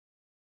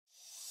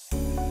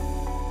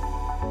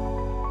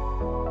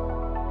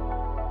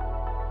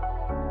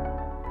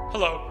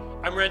Hello,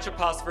 I'm Rancho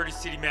Palos Verdes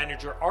City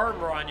Manager Ara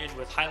Mihranian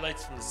with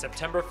highlights from the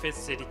September 5th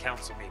City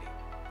Council meeting.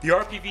 The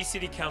RPV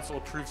City Council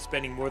approved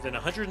spending more than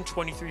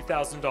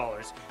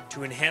 $123,000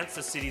 to enhance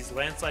the city's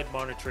landslide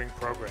monitoring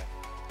program.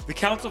 The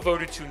Council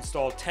voted to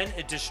install 10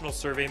 additional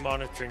survey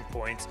monitoring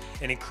points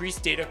and increase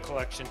data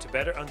collection to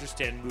better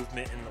understand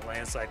movement in the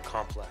landslide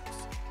complex.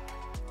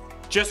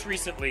 Just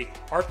recently,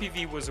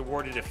 RPV was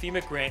awarded a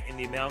FEMA grant in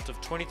the amount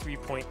of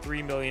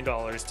 $23.3 million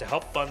to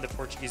help fund the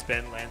Portuguese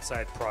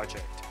landslide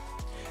project.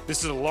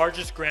 This is the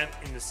largest grant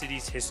in the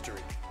city's history.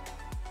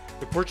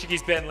 The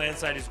Portuguese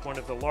landslide is one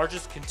of the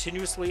largest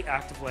continuously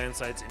active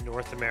landslides in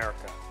North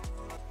America.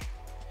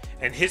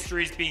 And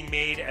history is being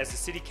made as the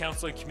City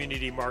Council and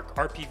community mark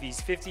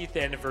RPV's 50th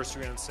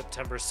anniversary on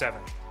September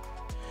 7th.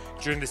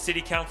 During the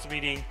City Council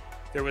meeting,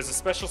 there was a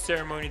special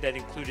ceremony that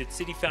included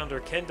City Founder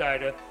Ken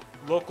Dida,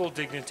 local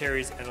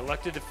dignitaries, and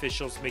elected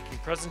officials making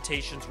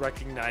presentations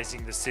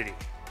recognizing the city.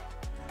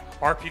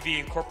 RPV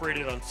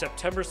incorporated on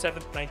September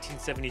 7,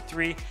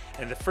 1973,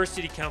 and the first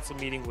City Council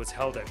meeting was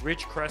held at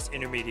Ridgecrest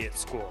Intermediate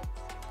School.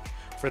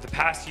 For the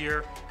past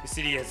year, the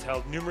city has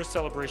held numerous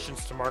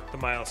celebrations to mark the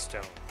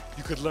milestone.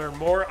 You could learn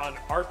more on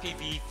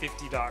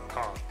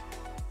RPVtv.com.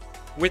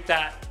 With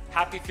that,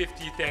 happy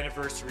 50th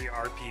anniversary,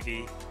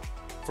 RPV.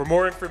 For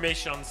more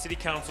information on the City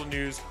Council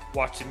news,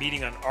 watch the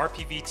meeting on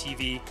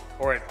RPVtv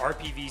or at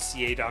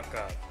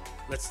rpvca.gov.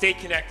 Let's stay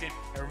connected,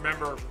 and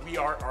remember, we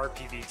are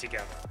RPV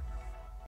together.